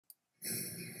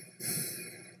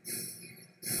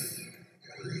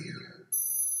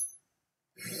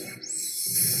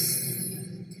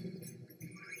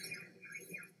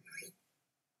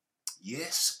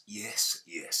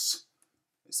Yes.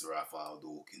 It's the Raphael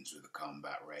Dawkins with the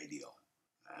Combat Radio.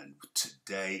 And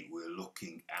today we're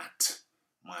looking at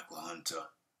Michael Hunter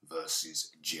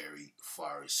versus Jerry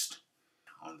Forrest.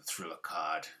 On the Thriller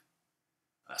card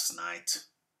last night,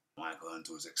 Michael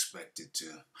Hunter was expected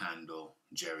to handle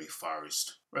Jerry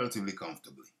Forrest relatively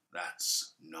comfortably.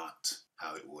 That's not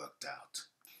how it worked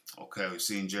out. Okay, we've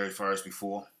seen Jerry Forrest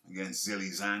before against Zhilei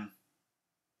Zhang.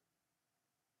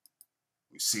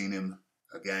 We've seen him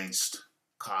against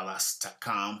Carlos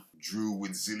Takam. Drew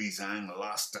with Zhilei Zhang,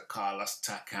 lost to Carlos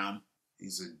Takam.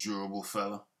 He's a durable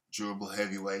fella, durable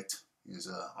heavyweight. He's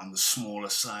on the smaller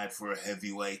side for a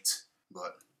heavyweight,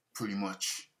 but pretty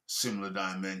much similar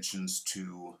dimensions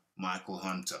to Michael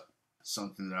Hunter.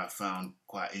 Something that I found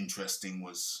quite interesting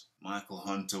was Michael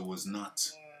Hunter was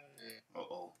not...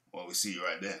 Well, we see it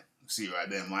right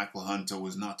there. Michael Hunter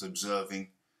was not observing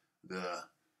the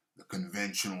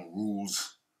conventional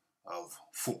rules of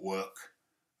footwork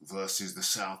versus the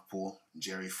southpaw.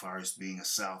 Jerry Forrest being a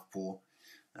southpaw,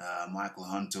 Michael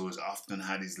Hunter was often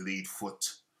had his lead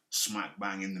foot smack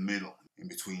bang in the middle, in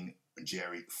between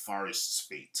Jerry Forrest's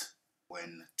feet,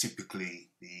 when typically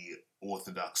the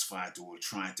orthodox fighter will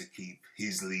try to keep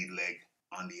his lead leg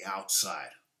on the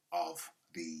outside of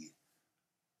the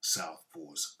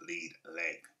southpaw's lead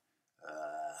leg.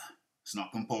 It's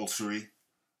not compulsory,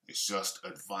 it's just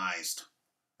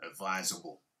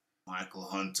advisable. Michael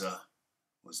Hunter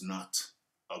was not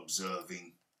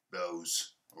observing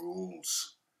those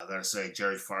rules. I gotta say,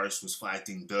 Jerry Forrest was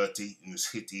fighting dirty.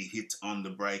 He hit on the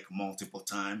break multiple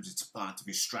times. It's part of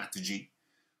his strategy.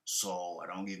 So I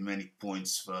don't give many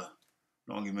points for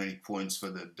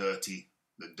the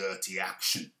dirty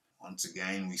action. Once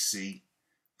again, we see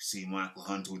Michael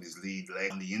Hunter with his lead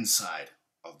leg on the inside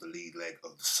of the lead leg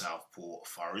of the southpaw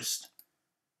Forrest.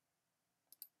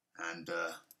 And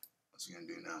what's he gonna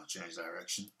do now? Change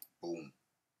direction. Boom.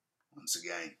 Once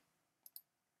again.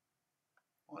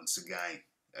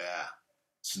 Yeah,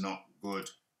 it's not good.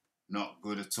 Not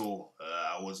good at all.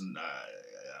 I wasn't,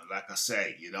 like I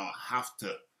say, you don't have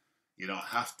to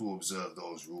observe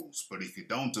those rules. But if you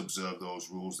don't observe those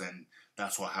rules, then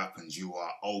that's what happens. You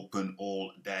are open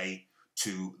all day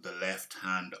to the left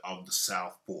hand of the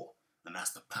southpaw, and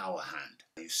that's the power hand.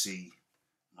 You see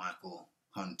Michael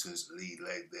Hunter's lead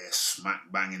leg there,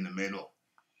 smack bang in the middle,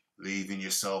 leaving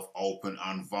yourself open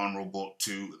and vulnerable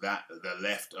to the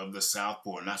left of the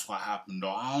southpaw, and that's what happened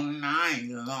all night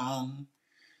long.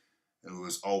 It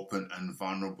was open and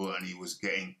vulnerable, and he was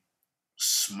getting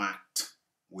smacked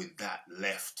with that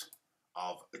left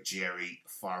of Jerry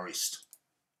Forrest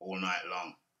all night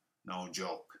long. No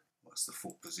joke. What's the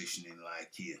foot positioning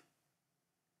like here?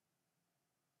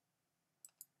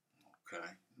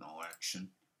 Okay, no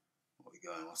action. What we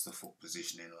going? What's the foot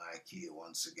positioning like here?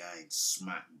 Once again,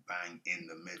 smack bang in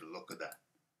the middle. Look at that.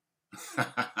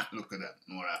 Look at that.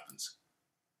 And what happens?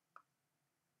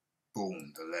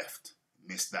 Boom, the left.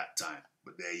 Missed that time.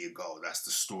 But there you go. That's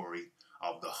the story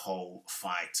of the whole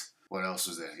fight. What else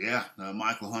was there? Yeah,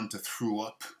 Michael Hunter threw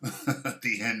up at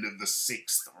the end of the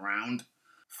 6th round.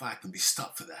 Fight can be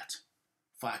stopped for that.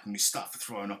 Fight can be stopped for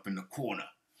throwing up in the corner.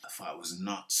 The fight was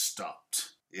not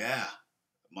stopped. Yeah,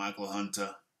 Michael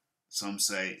Hunter, some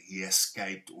say he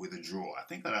escaped with a draw. I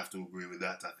think I'd have to agree with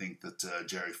that. I think that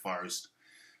Jerry Forrest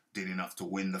did enough to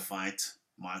win the fight.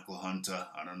 Michael Hunter,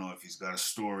 I don't know if he's got a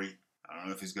story.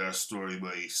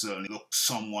 But he certainly looked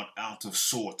somewhat out of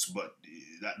sorts, but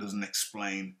that doesn't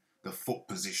explain the foot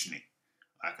positioning.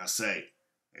 Like I say,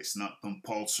 it's not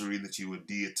compulsory that you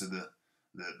adhere to the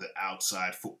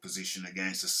outside foot position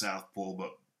against the southpaw,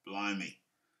 but blimey,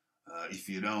 if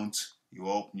you don't, you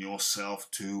open yourself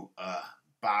to a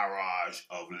barrage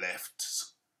of left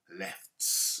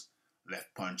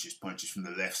punches from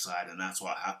the left side, and that's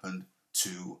what happened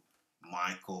to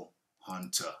Michael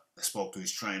Hunter. I spoke to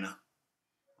his trainer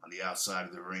on the outside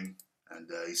of the ring, and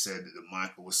he said that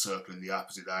Michael was circling the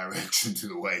opposite direction to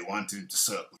the way he wanted him to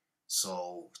circle.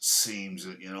 So it seems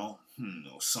that,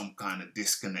 some kind of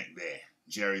disconnect there.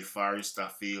 Jerry Forrest, I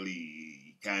feel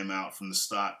he came out from the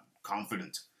start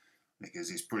confident, because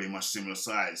he's pretty much similar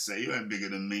size. Say, you ain't bigger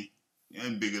than me. You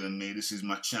ain't bigger than me. This is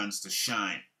my chance to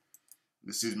shine.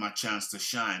 And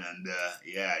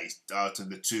yeah, out of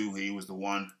the two, he was the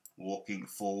one walking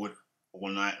forward all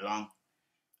night long.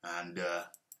 And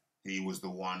he was the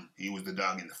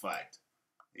dog in the fight.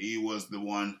 He was the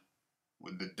one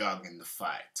with the dog in the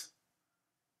fight.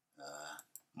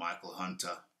 Michael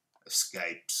Hunter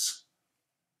escapes.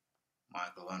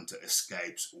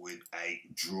 With a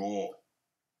draw.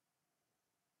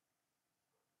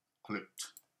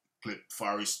 Clipped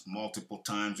Forrest multiple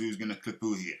times. Who's going to clip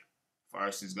who here?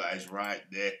 Forrest has got his right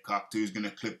there cocked. Who's going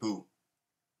to clip who?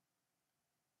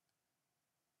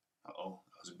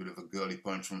 was a bit of a girly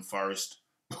punch from Forrest.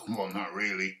 Well, not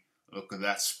really. Look at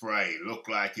that spray. Looked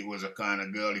like it was a kind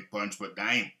of girly punch, but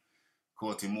damn.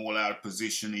 Caught him all out of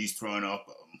position. He's throwing up.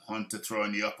 Hunter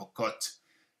throwing the uppercut.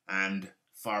 And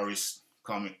Forrest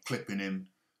clipping him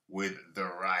with the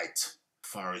right.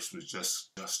 Forrest was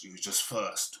he was just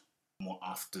first more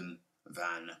often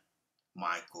than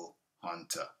Micheal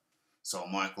Hunter. So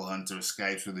Micheal Hunter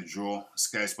escapes with a draw,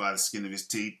 escapes by the skin of his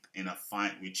teeth in a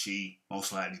fight which he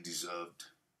most likely deserved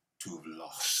to have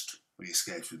lost. But he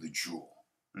escapes with a draw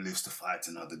and lives to fight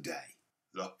another day.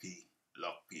 Lucky,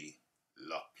 lucky,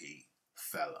 lucky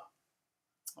fella.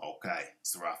 Okay,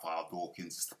 it's the Raphael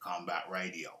Dawkins, it's the Combat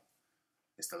Radio.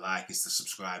 It's the like, it's the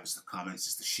subscribe, it's the comments,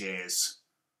 it's the shares.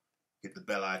 Hit the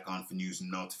bell icon for news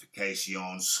and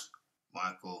notifications.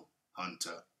 Micheal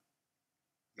Hunter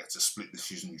gets a split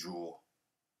decision draw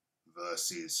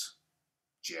versus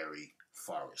Jerry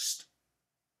Forrest.